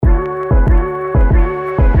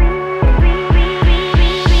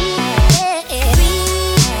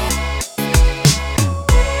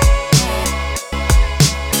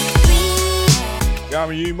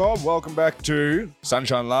welcome back to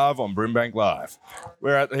Sunshine Live on Brimbank Live.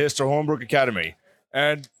 We're at the Hester Hornbrook Academy,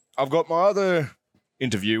 and I've got my other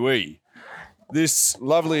interviewee. This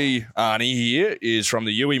lovely Arnie here is from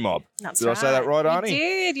the Yui mob. That's Did I say that right,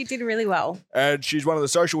 Arnie? You did really well. And she's one of the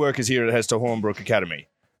social workers here at Hester Hornbrook Academy.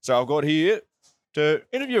 So I've got here to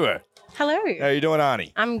interview her. Hello. How you doing,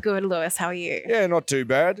 Arnie? I'm good, Lewis. How are you? Yeah, not too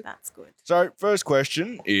bad. That's good. So first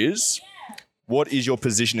question is, what is your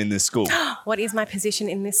position in this school? What is my position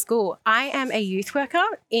in this school? I am a youth worker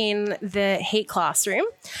in the Heat classroom,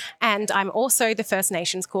 and I'm also the First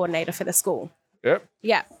Nations coordinator for the school. Yep.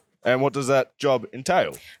 Yeah. And what does that job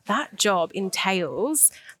entail? That job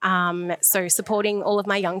entails supporting all of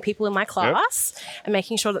my young people in my class and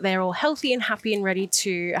making sure that they're all healthy and happy and ready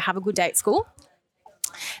to have a good day at school.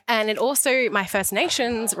 And it also, my First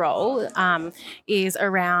Nations role is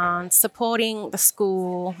around supporting the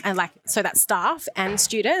school and so that staff and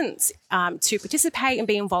students to participate and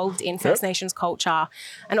be involved in First Nations culture,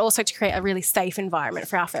 and also to create a really safe environment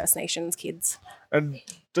for our First Nations kids. And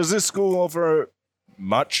does this school offer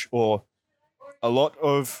much or a lot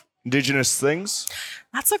of Indigenous things?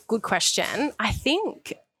 That's a good question. I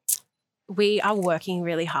think we are working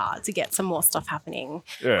really hard to get some more stuff happening.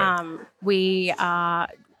 Yeah. We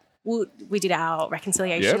did our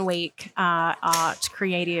Reconciliation Week art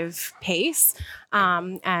creative piece,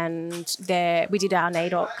 and we did our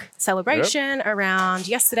NAIDOC celebration around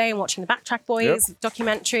yesterday and watching the Backtrack Boys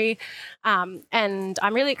documentary, and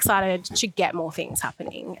I'm really excited to get more things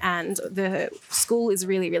happening, and the school is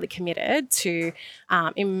really, really committed to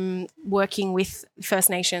in working with First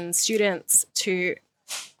Nations students to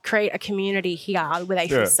create a community here where they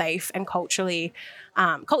feel safe and culturally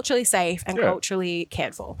safe and culturally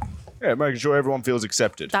cared for. Yeah, making sure everyone feels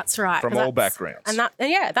accepted. That's right. From all backgrounds.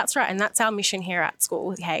 That's right. And that's our mission here at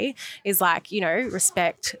school, is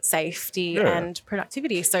respect, safety and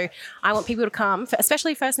productivity. So I want people to come,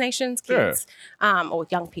 especially First Nations kids or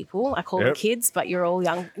young people. I call them kids, but you're all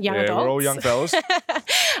young adults. We're all young fellas.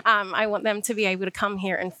 I want them to be able to come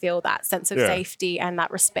here and feel that sense of safety and that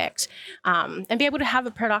respect, and be able to have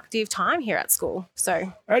a productive time here at school.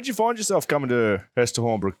 So how did you find yourself coming to Hester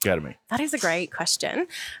Hornbrook Academy? That is a great question.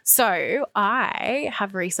 So I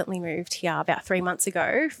have recently moved here about 3 months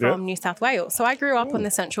ago from New South Wales. So I grew up on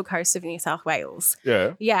the central coast of New South Wales.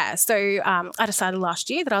 Yeah. Yeah. So I decided last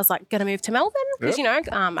year that I was going to move to Melbourne because,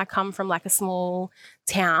 I come from a small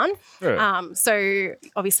town. So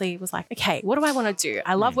obviously it was okay, what do I want to do?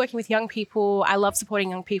 I love working with young people. I love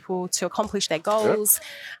supporting young people to accomplish their goals.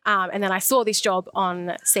 And then I saw this job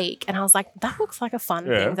on Seek and I was like, that looks like a fun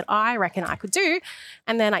thing that I reckon I could do.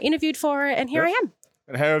 And then I interviewed for it and here I am.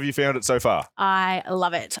 And how have you found it so far? I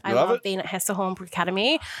love it. I love being at Hester Hornbrook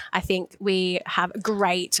Academy. I think we have a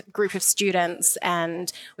great group of students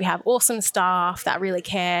and we have awesome staff that really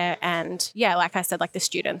care. And like I said, the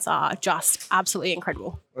students are just absolutely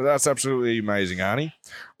incredible. Well, that's absolutely amazing, Arnie.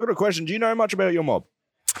 I've got a question. Do you know much about your mob?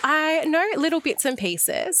 I know little bits and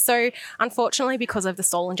pieces. So unfortunately, because of the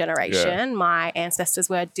stolen generation, my ancestors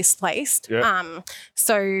were displaced.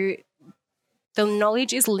 So the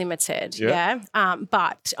knowledge is limited,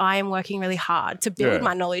 but I am working really hard to build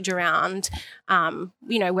my knowledge around,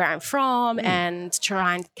 where I'm from and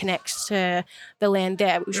try and connect to the land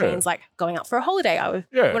there, which means going up for a holiday. I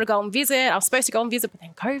want to go and visit. I was supposed to go and visit, but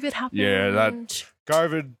then COVID happened. Yeah, that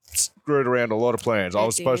COVID screwed around a lot of plans. I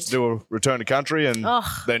was supposed to do a return to country and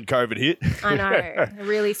then COVID hit. I know. It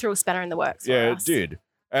really threw a spanner in the works for us. It did.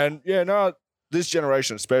 And this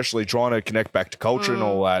generation especially, trying to connect back to culture and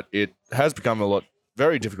all that, it has become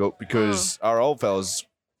very difficult because our old fellas,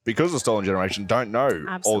 because of the stolen generation, don't know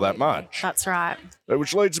all that much. That's right.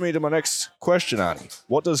 Which leads me to my next question, Arnie.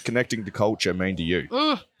 What does connecting to culture mean to you?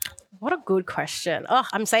 What a good question.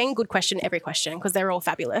 I'm saying good question every question because they're all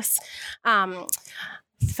fabulous.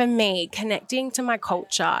 For me, connecting to my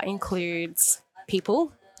culture includes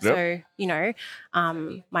people. So,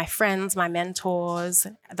 my friends, my mentors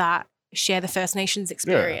that share the First Nations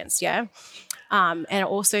experience, and it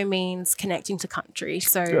also means connecting to country.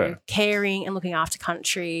 So caring and looking after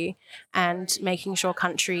country and making sure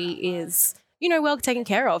country is, well taken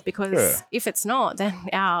care of, because if it's not, then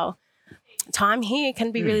our time here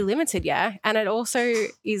can be really limited, And it also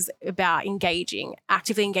is about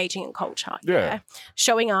actively engaging in culture,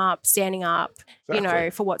 showing up, standing up,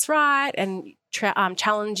 for what's right and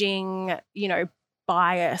challenging,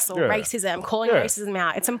 bias or racism, calling racism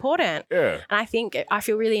out. It's important. And I think I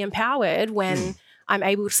feel really empowered when I'm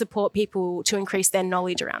able to support people to increase their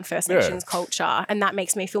knowledge around First Nations culture. And that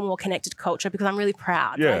makes me feel more connected to culture because I'm really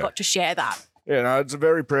proud that I got to share that. Yeah, no, it's a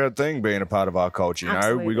very proud thing being a part of our culture. You know,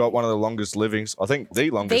 Absolutely. we got one of the longest livings. I think the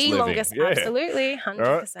longest The living. longest, Yeah. absolutely, 100%.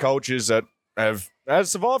 All right? Cultures that have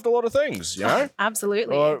survived a lot of things, you know?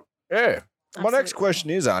 Absolutely. Yeah. My next Absolutely. question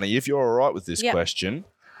is, Arnie, if you're all right with this Yep. question,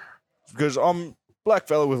 because I'm black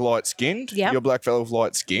fella with light skinned, Yep. you're black fella with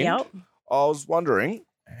light skin. Yep. I was wondering,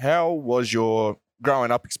 how was your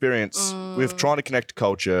growing up experience with trying to connect to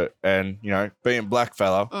culture and, you know, being black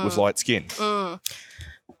fella with light skin?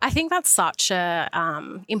 I think that's such a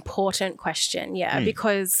important question,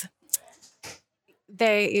 because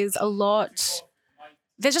there is a lot.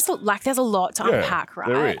 There's just there's a lot to unpack,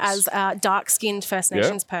 there right? is. As a dark-skinned First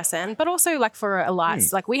Nations person, but also like for a light,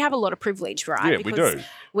 like we have a lot of privilege, right? Yeah, we do.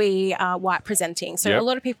 We are white presenting, so Yep. a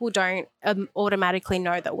lot of people don't automatically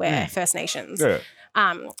know that we're First Nations.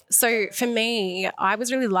 Yeah. So for me, I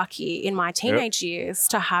was really lucky in my teenage years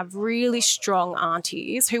to have really strong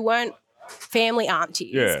aunties who weren't family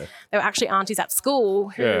aunties. Yeah. They were actually aunties at school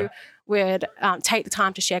who Yeah. would take the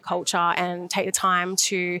time to share culture and take the time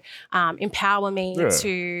to empower me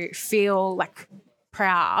to feel like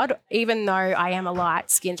proud, even though I am a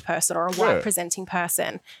light-skinned person or a white-presenting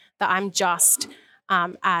person, that I'm just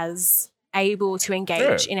as able to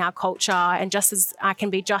engage in our culture and just as I can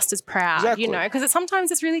be just as proud, you know, because sometimes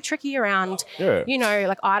it's really tricky around, you know,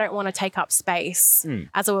 like I don't want to take up space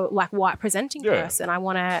as a like white presenting person. I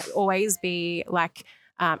want to always be like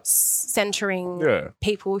centering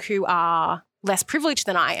people who are less privileged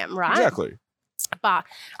than I am, right? Exactly. But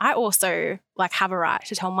I also like have a right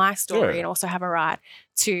to tell my story and also have a right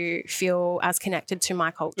to feel as connected to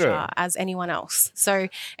my culture as anyone else. So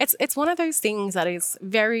it's one of those things that is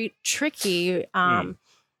very tricky,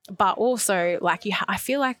 but also like I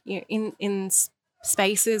feel like in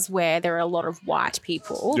spaces where there are a lot of white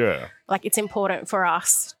people, like it's important for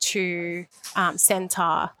us to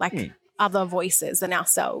center like other voices than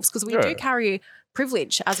ourselves because we do carry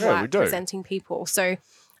privilege as white presenting people. So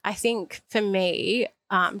I think for me,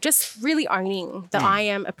 just really owning that I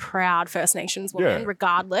am a proud First Nations woman,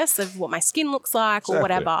 regardless of what my skin looks like or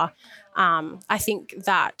whatever. I think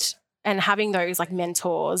that and having those like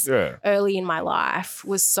mentors early in my life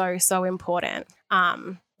was so, so important.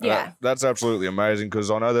 That's absolutely amazing because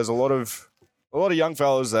I know there's a lot of young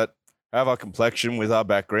fellas that have our complexion with our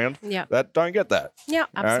background that don't get that. Yeah,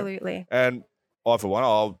 absolutely. And I, for one,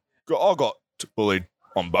 I got bullied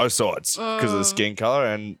on both sides because of the skin color.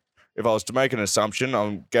 And if I was to make an assumption,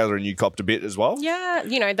 I'm gathering you copped a bit as well. Yeah,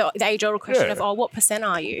 you know, the age-old question of, what percent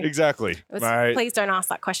are you? Exactly. Mate, please don't ask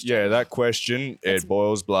that question. Yeah, that question, it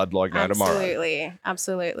boils blood like no tomorrow. Absolutely,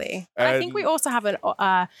 absolutely. And I think we also have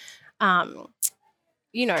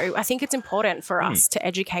you know, I think it's important for us to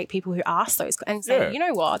educate people who ask those and say, you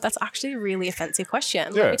know what, that's actually a really offensive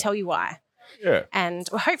question. Let me tell you why. Yeah. And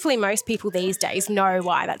hopefully most people these days know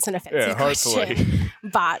why that's an offensive question.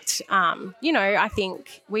 But, you know, I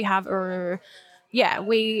think we have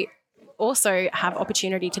we also have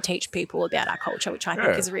opportunity to teach people about our culture, which I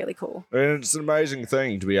think is really cool. And it's an amazing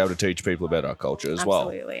thing to be able to teach people about our culture as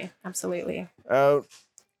well. Absolutely.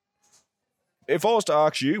 If I was to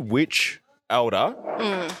ask you which elder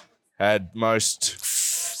had most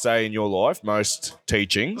say in your life, most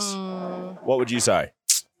teachings, what would you say?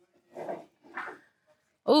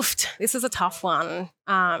 Oof, this is a tough one.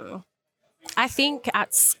 I think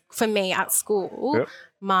for me at school,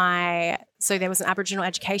 so there was an Aboriginal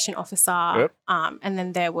education officer, and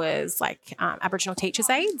then there was like Aboriginal teachers'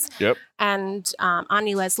 aides. And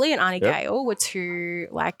Auntie Leslie and Auntie Gail were two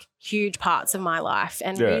like huge parts of my life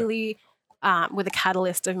and really were the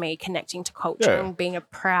catalyst of me connecting to culture and being a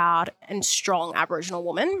proud and strong Aboriginal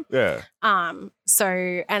woman. So,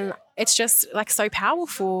 and it's just like so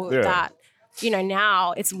powerful that, you know,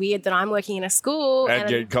 now it's weird that I'm working in a school and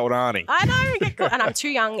get called Auntie. I know, and I'm too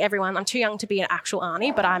young, everyone. I'm too young to be an actual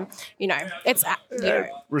Auntie, but I'm, you know, it's, you know.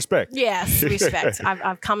 Respect. Yes, respect.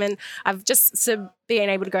 I've come in, I've just being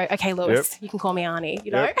able to go, okay, Lewis, you can call me Auntie,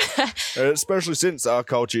 you know. Especially since our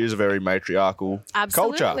culture is a very matriarchal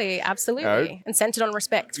culture. Absolutely. You know? And centered on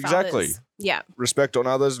respect for exactly. others. Yeah. Respect on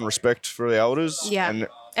others and respect for the elders. Yeah.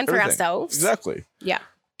 And for ourselves. Exactly. Yeah.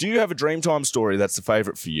 Do you have a Dreamtime story that's the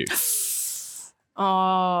favourite for you?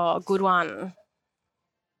 Oh, good one.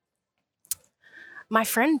 My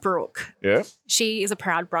friend Brooke. Yeah. She is a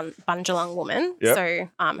proud Bundjalung woman. Yeah. So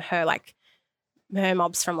her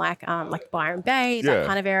mob's from like Byron Bay, that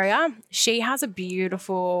kind of area. She has a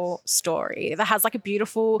beautiful story that has like a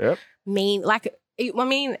beautiful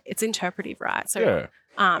it's interpretive, right? So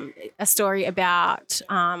a story about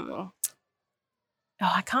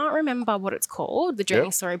I can't remember what it's called, the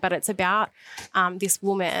journey story, but it's about this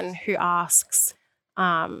woman who asks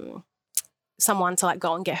someone to like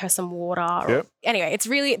go and get her some water. Or, Yep. Anyway, it's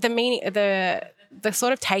really the meaning, the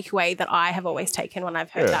sort of takeaway that I have always taken when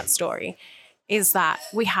I've heard that story is that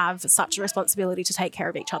we have such a responsibility to take care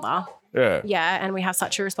of each other. Yeah. Yeah. And we have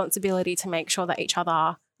such a responsibility to make sure that each other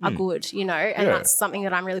are good, you know, and that's something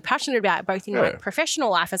that I'm really passionate about, both in my professional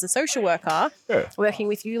life as a social worker, working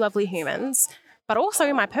with you lovely humans, but also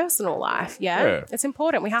in my personal life. Yeah. It's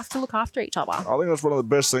important. We have to look after each other. I think that's one of the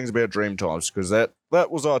best things about Dreamtimes, because that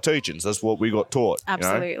was our teachings. That's what we got taught.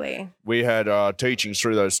 Absolutely. You know? We had our teachings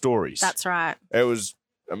through those stories. That's right. It was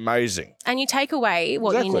amazing. And you take away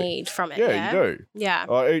what you need from it. Yeah, you do.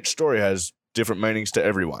 Yeah. Each story has different meanings to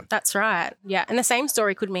everyone. That's right. Yeah. And the same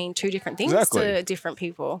story could mean two different things to different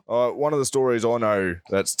people. One of the stories I know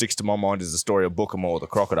that sticks to my mind is the story of Bookamore, the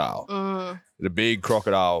crocodile. The big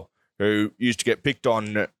crocodile who used to get picked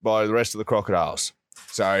on by the rest of the crocodiles.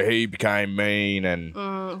 So he became mean and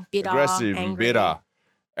bitter, aggressive and angry. bitter.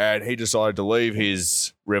 And he decided to leave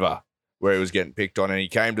his river where he was getting picked on. And he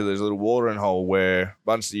came to this little watering hole where a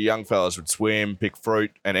bunch of young fellas would swim, pick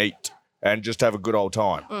fruit and eat and just have a good old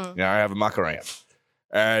time, you know, have a muck around.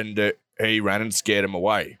 And he ran and scared him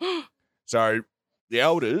away. So the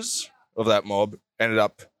elders of that mob ended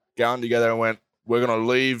up going together and went, we're going to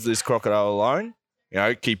leave this crocodile alone, you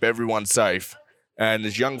know, keep everyone safe. And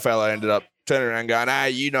this young fella ended up turning around going,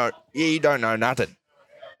 hey, you don't know nothing.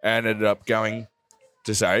 And ended up going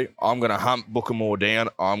to say, I'm going to hunt Bookamore down,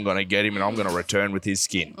 I'm going to get him, and I'm going to return with his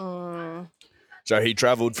skin. So he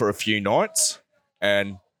travelled for a few nights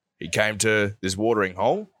and he came to this watering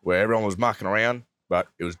hole where everyone was mucking around, but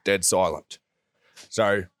it was dead silent.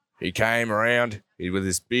 So he came around with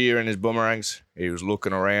his spear and his boomerangs. He was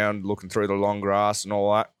looking around, looking through the long grass and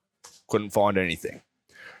all that. Couldn't find anything.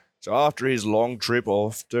 So after his long trip,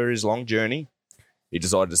 after his long journey, he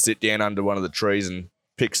decided to sit down under one of the trees and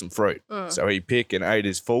pick some fruit. So he picked and ate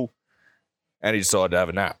his full, and he decided to have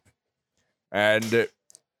a nap. And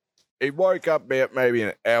he woke up about maybe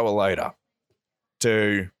an hour later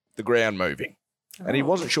to the ground moving, and he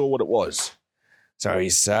wasn't sure what it was. So he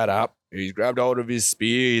sat up, he grabbed hold of his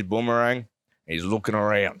spear, his boomerang, he's looking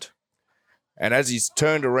around. And as he's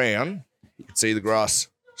turned around, you could see the grass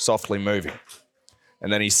softly moving.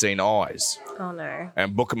 And then he's seen eyes. Oh, no.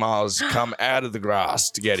 And Bookamore's come out of the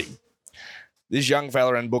grass to get him. This young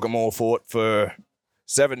fella and Bookamore fought for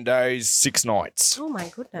 7 days, 6 nights. Oh, my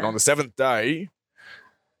goodness. And on the 7th day,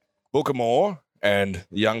 Bookamore and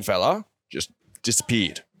the young fella just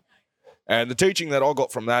disappeared. And the teaching that I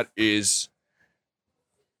got from that is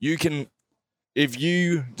if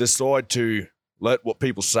you decide to let what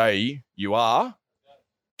people say you are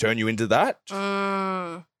turn you into that,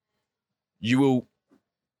 you will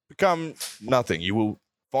become nothing. You will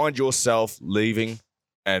find yourself leaving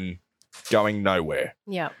and going nowhere.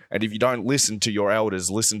 Yeah. And if you don't listen to your elders,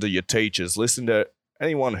 listen to your teachers, listen to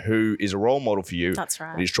anyone who is a role model for you, that's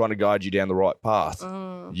right, and is trying to guide you down the right path,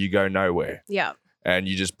 you go nowhere. Yeah. And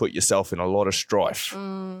you just put yourself in a lot of strife.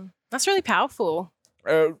 That's really powerful.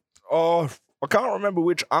 I can't remember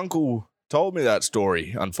which uncle told me that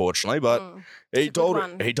story, unfortunately, but he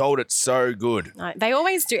told it so good. They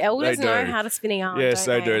always do. Elders know how to spin a yarn. Yes,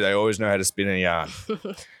 they do. They always know how to spin a yarn.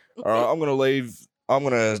 All right, I'm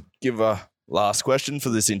going to give a last question for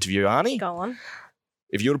this interview, Arnie. Go on.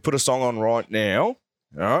 If you were to put a song on right now,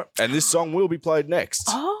 all right, and this song will be played next.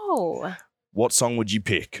 Oh. What song would you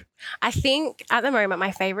pick? I think at the moment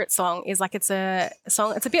my favorite song is it's a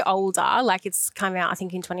song, it's a bit older, like it's come out I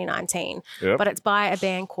think in 2019, but it's by a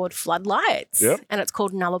band called Floodlights, and it's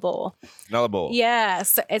called Nullarbor. Nullarbor. Yeah,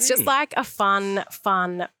 so it's just like a fun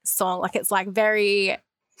song. Like it's like very,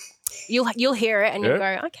 you'll hear it and you'll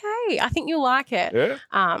go, okay, I think you'll like it.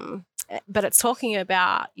 Yeah. But it's talking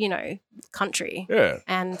about, you know, country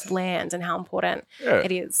and land and how important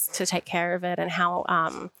it is to take care of it and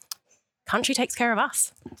how country takes care of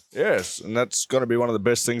us. Yes, and that's going to be one of the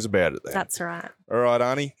best things about it then. That's right. All right,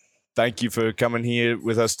 Arnie, thank you for coming here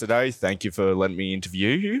with us today. Thank you for letting me interview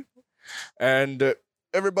you. And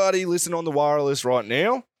everybody listen on the wireless right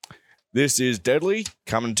now. This is Deadly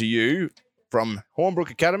coming to you from Hornbrook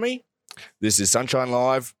Academy. This is Sunshine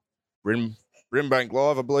Live, Brimbank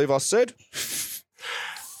Live, I believe I said.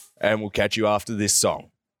 And we'll catch you after this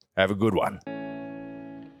song. Have a good one.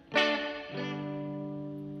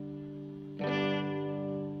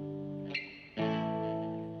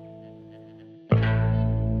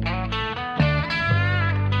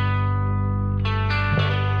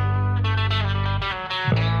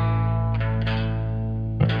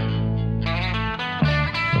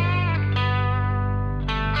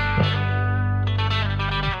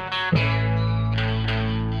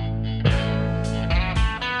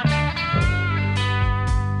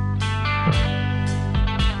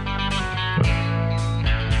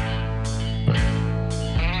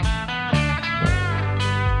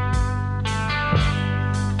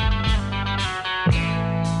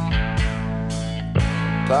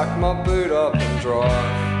 pack my boot up and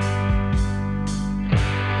drive.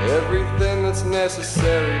 Everything that's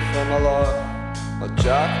necessary for my life, my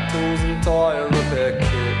jacket, tools and tyre repair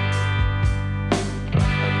kit.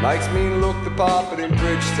 It makes me look the part, but in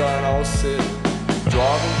Bridgestone I'll sit,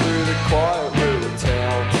 driving through the quiet rural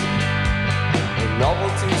towns. A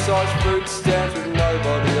novelty-sized food stands with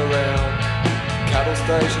nobody around. Cattle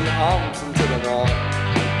station hums into the night.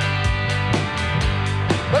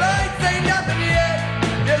 But I ain't seen nothing yet,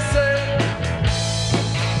 you see.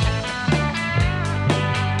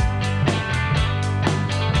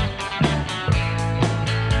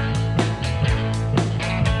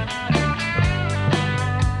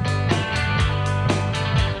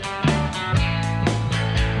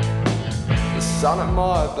 The sun at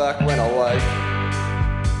my back when I wake.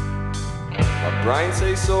 My brain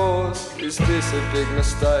seesaws, is this a big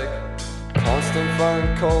mistake? Constant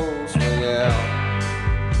phone calls ring out.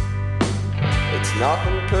 It's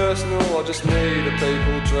nothing personal, I just need a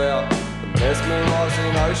people drought. The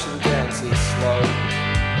mesmerising ocean dances slow,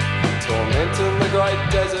 tormenting the great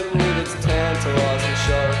desert with its tantalising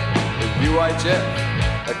show. The UHF,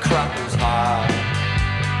 it crackles hard.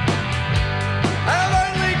 And I've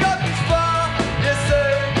only got this far, you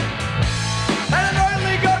see. And I've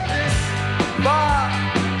only got this far.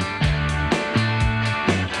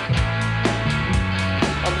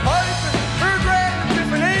 I'm hoping for a grand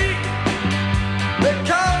epiphany that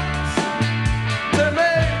comes to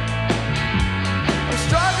me. I'm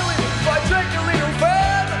struggling if I drink a little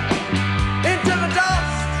further into the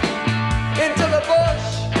dust, into the bush.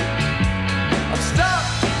 I'm stuck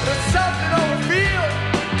with something I will feel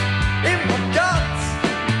in my guts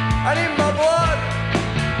and in my blood.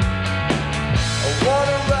 I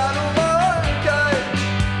wanna rattle my own cage.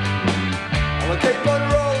 I'ma keep on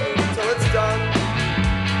rolling till it's done.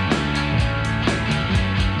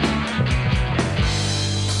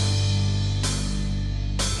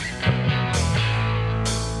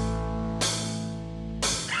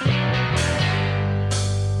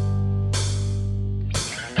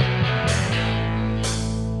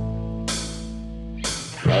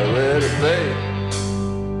 Nowhere to be,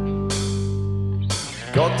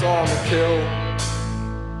 got time to kill.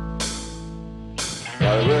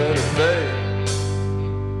 Nowhere to be,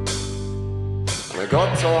 and I got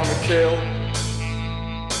time to kill.